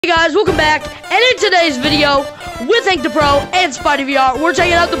Hey guys, welcome back, and in today's video, with Hank the Pro and Spidey VR, we're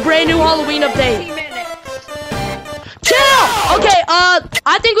checking out the brand new Halloween update. Chill! Okay,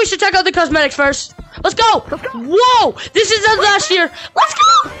 I think we should check out the cosmetics first. Let's go! Whoa! This is us last year. Let's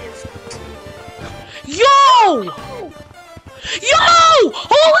go! Yo! Yo!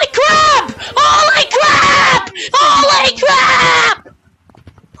 Holy crap! Holy crap! Holy crap!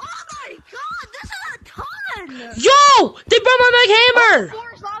 Oh my god, this is a ton! Yo! They brought my big hammer!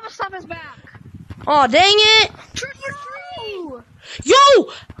 Lava stuff is back. Oh dang it! True.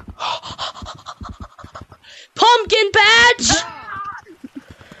 Yo! Pumpkin patch!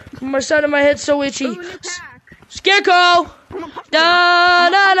 My side of my head's so itchy. Ooh, new pack. Scarecrow! Da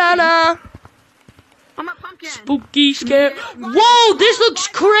da da da! I'm a pumpkin. Spooky scare. Whoa! This looks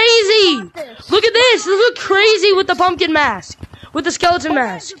crazy! Look at this! This looks crazy with the pumpkin mask. With the skeleton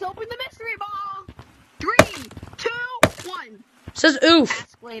mask. Just open the mystery ball. 3, 2, 1. Says oof.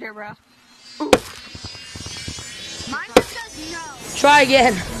 Ask later, bro. Mine just says no. Try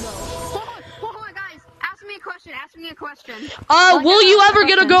again. Hold on, guys. Ask me a question. Ask me a question. Will you ever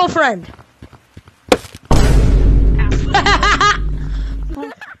get a girlfriend?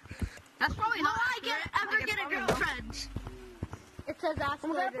 That's probably not. Ever get a girlfriend? It says ask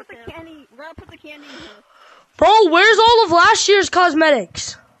later. We're gonna put the candy in here. Bro, where's all of last year's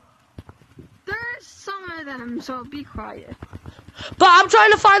cosmetics? There's some of them, so be quiet. But I'm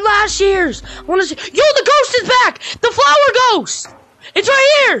trying to find last year's. I want to see. Yo, the ghost is back. The flower ghost. It's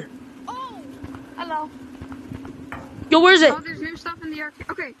right here. Oh, hello. Yo, where's it? Oh, there's new stuff in the arcade.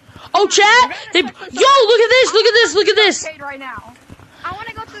 Okay. Oh, chat. Yo, look at this. Look at this. Look at this. Arcade right now. I want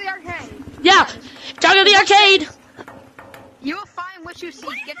to go to the arcade. Yeah. Check out the arcade. You will find what you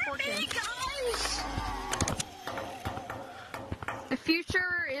seek. Get fortune. Guys. The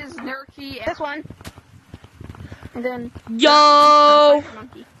future is Nerky. This one. And then. Yo.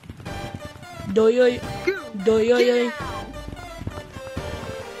 Monkey. Doyoy. Go. Doyoy.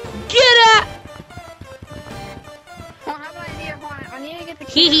 Get it. Oh, I have an idea. Hold on. I need to get the.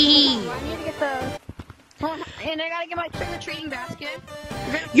 Hee hee hee. I need to get the. Hold on. And I gotta get my trick-or-treating basket.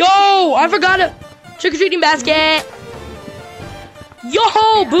 Yo, I forgot it. Trick-or-treating basket.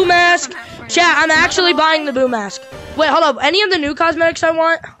 Yo, boo mask. Chat, I'm actually buying the boo mask. Wait, hold up. Any of the new cosmetics I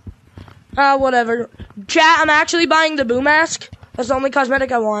want? Whatever. Chat, I'm actually buying the boo mask. That's the only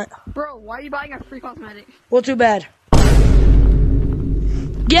cosmetic I want. Bro, why are you buying a free cosmetic? Well, too bad.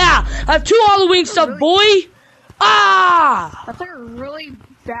 Yeah, I have 2 Halloween stuff, boy. Ah! That's like a really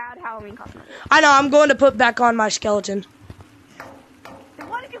bad Halloween cosmetic. I know. I'm going to put back on my skeleton. Then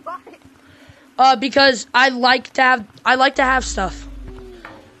why did you buy it? Because I like to have stuff.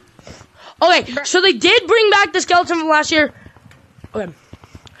 Okay, so they did bring back the skeleton from last year.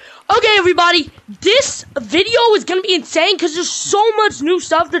 Okay, everybody, this video is going to be insane because there's so much new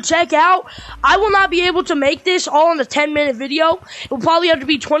stuff to check out. I will not be able to make this all in a 10-minute video. It will probably have to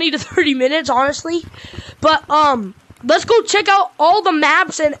be 20 to 30 minutes, honestly. But, let's go check out all the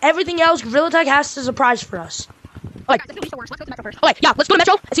maps and everything else Gorilla Tech has to surprise for us. Okay. Okay, yeah, let's go to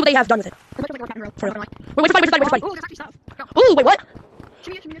Metro and see what they have done with it. Wait, fight. Ooh, wait, what? Oh,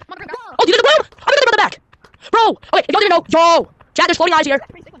 you did the broom? I'm gonna throw the back. Bro, okay, if y'all didn't know, yo, chat, there's floating eyes here.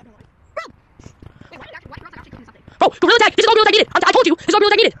 Bro, Gorilla Tag, this is all Gorilla Tag needed. I told you, this is all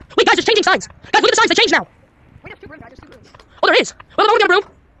Gorilla Tag needed. Wait, guys, there's changing signs. Guys, look at the signs, they changed now. Oh, there is. Well, I'm gonna get a broom.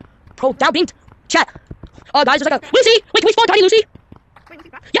 Bro, down beamed. Chat. Guys, there's like a Lucy. Wait, can we spawn Tiny Lucy?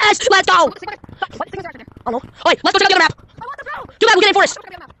 Yes, let's go. I don't know. Okay, let's go check out the other map. Do that, we'll get in forest.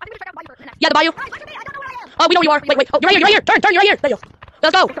 Yeah, the bayou. Oh, we know where you are. Wait. Oh, you're right here. Turn, you're right here. There you go.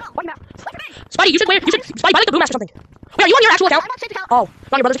 Let's go. Spidey, Spidey, buy like the boom mask or something. Wait, are you on your actual account? Oh,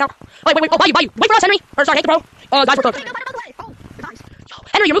 not your brother's account? Wait, oh, buy you. Wait for us, Henry. Or sorry, Hank the Pro. Guys, we're cooked. Yo,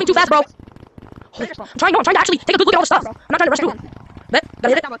 Henry, you're moving too fast, bro. I'm trying to actually take a good look at all the stuff. I'm not trying to rush through.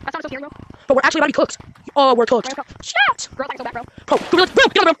 Gotta hit it. But we're actually about to be cooked. Oh, we're cooked. Shit. Bro, Gorilla, broom,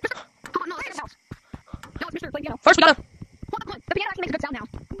 get on the broom. First, we gotta. The piano actually makes a good sound now.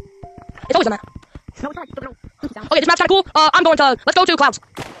 It's always done that. Okay, this map's kinda cool. Let's go to Clouds.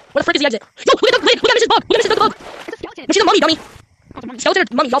 Where the frick is the exit? Yo, look at the lid! Look at Mrs. Bug! Look at Mrs. Bug! It's a skeleton. She's a mummy, dummy. Skeleton or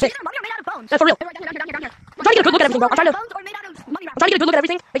mummy, y'all fit. Mummy are made out of bones. That's for real. Down here. I'm trying to get a good look at everything, bro. I'm trying to get a good look at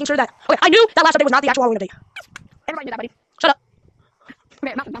everything, making sure that. Okay, I knew that last update was not the actual Halloween update. Everybody knew that, buddy. Shut up.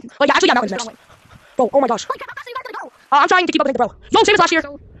 Okay, mountains. Oh, yeah, actually, yeah, mountains next. Bro, oh my gosh. I'm trying to keep up with the bro. Yo, same as last year.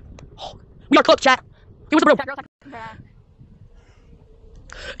 Oh, we are cooked, chat. It was the broom.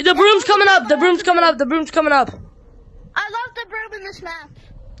 The broom's coming up. The broom's coming up. The broom's coming up. I love the broom in this map.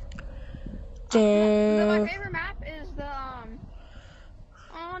 My favorite map is the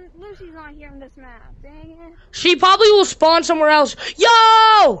Lucy's not here on this map. Dang it. She probably will spawn somewhere else.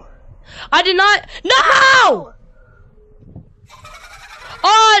 Yo! I did not. No!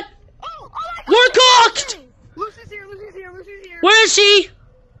 We're cooked! Lucy's here, Lucy's here, Lucy's here. Where is she?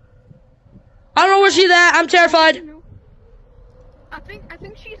 I don't know where she's at. I'm terrified. I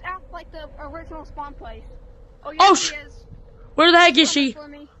think she's at like the original spawn place. Oh, yeah, Oh, she is. Where the heck is she? For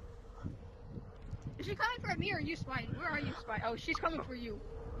me. Is she coming for me or you, Spidey? Where are you, Spidey? Oh, she's coming for you.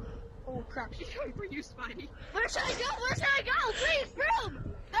 Oh crap, she's coming for you, Spidey. Where should I go? Where should I go? Please,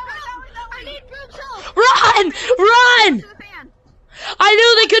 broom! I need broom's help! Run! Run! To the fan. I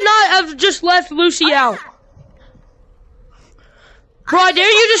knew they could not have just left Lucy out. Bro, I dare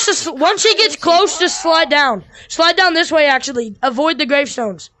you just to, once she gets close, just slide down. Slide down this way, actually. Avoid the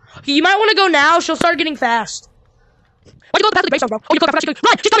gravestones. Okay, you might want to go now. She'll start getting fast. Why'd you go the path of the gravestones, bro? Oh, you go fast. Run!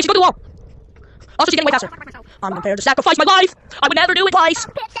 She's coming. She's going to the wall. Also, she's getting way faster. I'm prepared to sacrifice my life. I would never do it twice.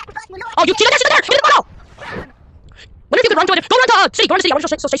 Oh, she's in there. Get in the wall. Wonder if you could run to it. Go run to city. Go run to city. I want to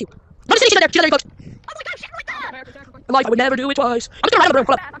still chase you. Run to city. She's in there. She's in there, folks. Oh my gosh, she's like that! My life, I would never do it twice. I'm just gonna run out of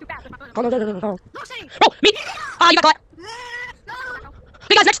the room. Hold up. No. Lucy! Bro, me. You got caught.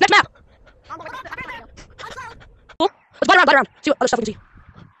 Hey guys, next map. Cool. Let's bite around. See what other stuff we can see.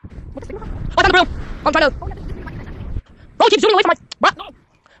 Oh, I found the broom. I'm trying to. Bro, keep zooming away from my. What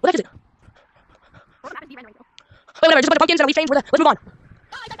the heck is it? Wait, whatever. Just a bunch of pumpkins and a leaf change. Let's move on.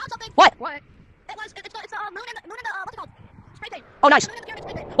 Guys, I found something! What? It's the moon and the, what's it called? Spray paint. Oh, nice.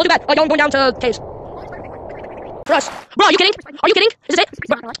 We'll do that. Like, going down to caves. For us. Bro, are you kidding? Are you kidding? Is this it?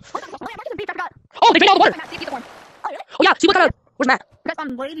 Oh, they drained all the water. Oh, yeah. See what kind of. Where's Matt? I guess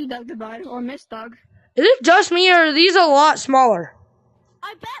I'm Lady Doug goodbye, or Miss Doug. Is it just me, or are these a lot smaller?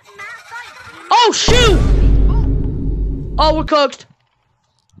 I bet Matt. Oh, shoot! Oh, we're cooked.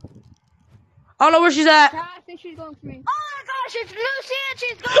 I don't know where she's at. I think she's going for me. Oh my gosh, it's Lucy and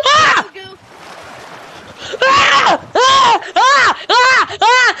she's going Ah! to go.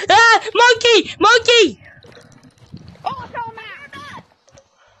 Monkey! Monkey! Oh, I saw Matt.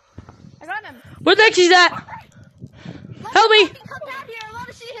 I got him. Where the heck she's at? Help me! Come down here, I want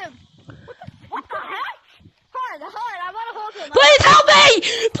to see him. What the heck? Hard, I want to hold him. Please help me!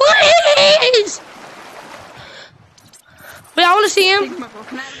 Please! Wait, I want to see him.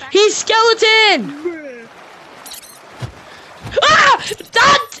 He's skeleton!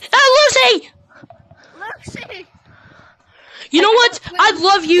 Lucy! Lucy! You know what? I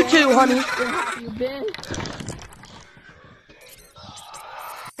love you too, honey.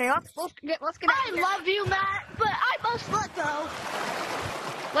 Okay, let's get out. I love you, Matt, but I must let go.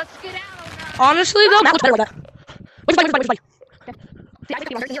 Let's get out. Honestly, though, Matt looks better like that. Where's the bike? See, I think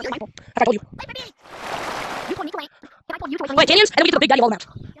I told you. Wait, canyons, and then we get to the big daddy of all the maps.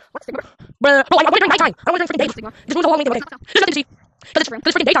 Bro, I want to drink nighttime. I don't want to drink freaking day. This one's a long way to go. There's nothing to see. Because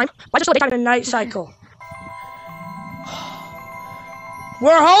it's freaking daytime. Why is it still daytime in a night cycle?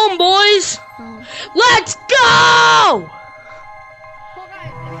 We're home, boys. Let's go!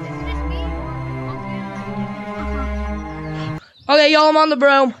 Okay, y'all, I'm on the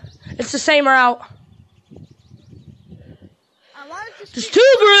broom. It's the same route. There's 2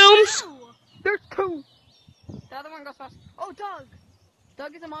 brooms. There's 2. The other one goes fast. Oh, Doug.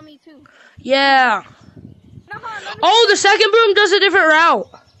 Doug is a mommy too. Yeah. Oh, the second broom does a different route.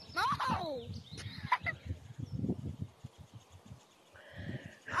 No.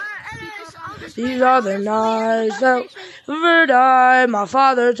 These are the nights that ever die, my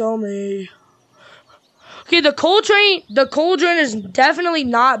father told me. Okay, the cauldron is definitely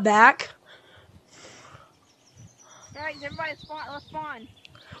not back. Alright, everybody spawn, let's spawn.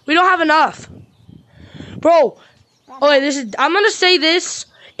 We don't have enough. Bro, okay, I'm gonna say this.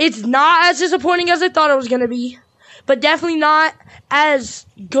 It's not as disappointing as I thought it was gonna be. But definitely not as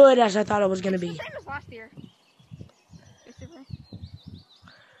good as I thought it was gonna be. It's the same as last year. Basically.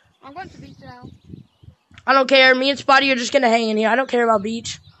 I'm going to beach now. I don't care. Me and Spotty are just gonna hang in here. I don't care about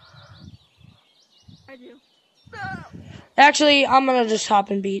beach. I do. Actually, I'm gonna just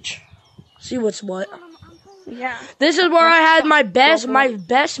hop in beach. See what's what. Yeah. This is where I had my best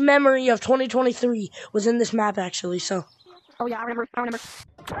memory of 2023 was in this map actually, so. Oh yeah, I remember.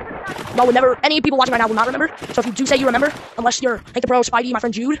 No, never. Any people watching right now will not remember. So if you do say you remember, unless you're Hank the Pro, Spidey, my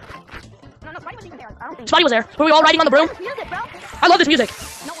friend Jude. No, Spidey wasn't even there. I don't think. Spidey was there. Were we all riding on the broom? Music, bro. I love this music.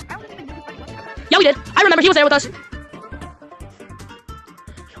 No, I don't even know Spidey was. Yeah, we did. I remember he was there with us.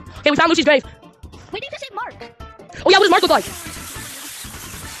 Okay, we found Lucy's grave. We need to see Mark. Oh yeah, what does Mark look like?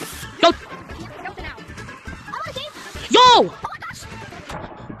 Yo! I want to see. Yo! Oh my gosh.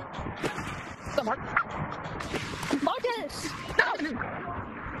 What's up, Mark? Marcus.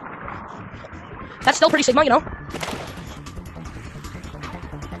 That's still pretty Sigma, you know?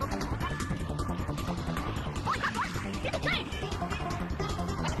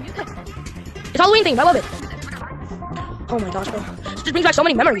 Halloween themed. I love it. Oh my gosh, bro. This just brings back so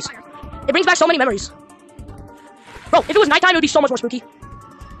many memories. It brings back so many memories. Bro, if it was nighttime, it would be so much more spooky.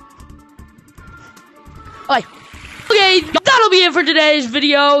 Okay, that'll be it for today's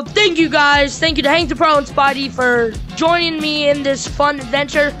video. Thank you guys. Thank you to Hank the Pro and Spidey for joining me in this fun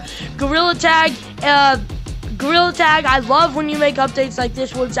adventure. Gorilla Tag, I love when you make updates like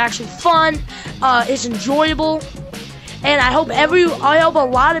this where it's actually fun. It's enjoyable. And I hope a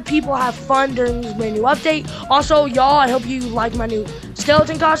lot of people have fun during this brand new update. Also, y'all, I hope you like my new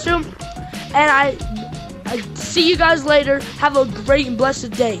skeleton costume. And I see you guys later. Have a great and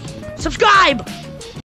blessed day. Subscribe!